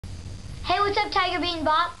Hey, what's up, Tiger Beat and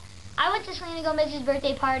BOP? I went to Selena Gomez's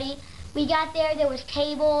birthday party. We got there was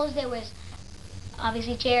tables, there was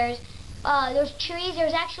obviously chairs, there was trees, there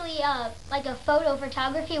was actually like a photo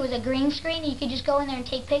photography. It was a green screen, and you could just go in there and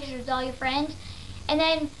take pictures with all your friends. And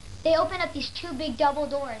then they opened up these two big double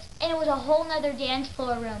doors, and it was a whole nother dance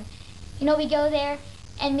floor room. You know, we go there,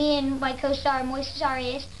 and me and my co-star, Moises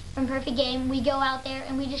Arias, from Perfect Game, we go out there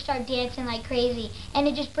and we just start dancing like crazy. And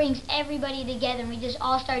it just brings everybody together, and we just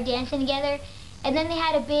all start dancing together. And then they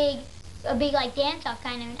had a big like dance-off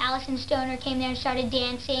kind of, and Allison Stoner came there and started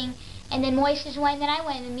dancing. And then Moises went, and then I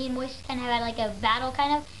went, and me and Moises kind of had like a battle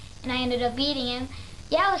kind of, and I ended up beating him.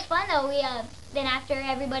 Yeah, it was fun though. Then after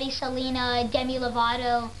everybody, Selena, Demi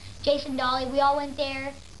Lovato, Jason Dolly, we all went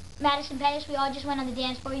there. Madison Pettis, we all just went on the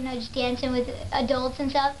dance floor, you know, just dancing with adults and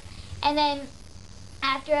stuff. And then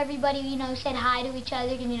after everybody, you know, said hi to each other,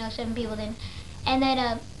 because, you know, some people didn't. And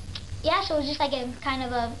then, yeah, so it was just like a kind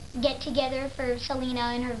of a get-together for Selena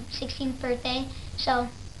and her 16th birthday. So,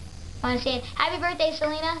 I want to say happy birthday,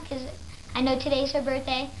 Selena, because I know today's her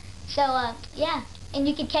birthday. So, yeah. And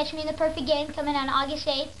you can catch me in the Perfect Game coming on August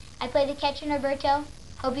 8th. I play the catcher, Roberto.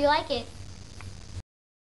 Hope you like it.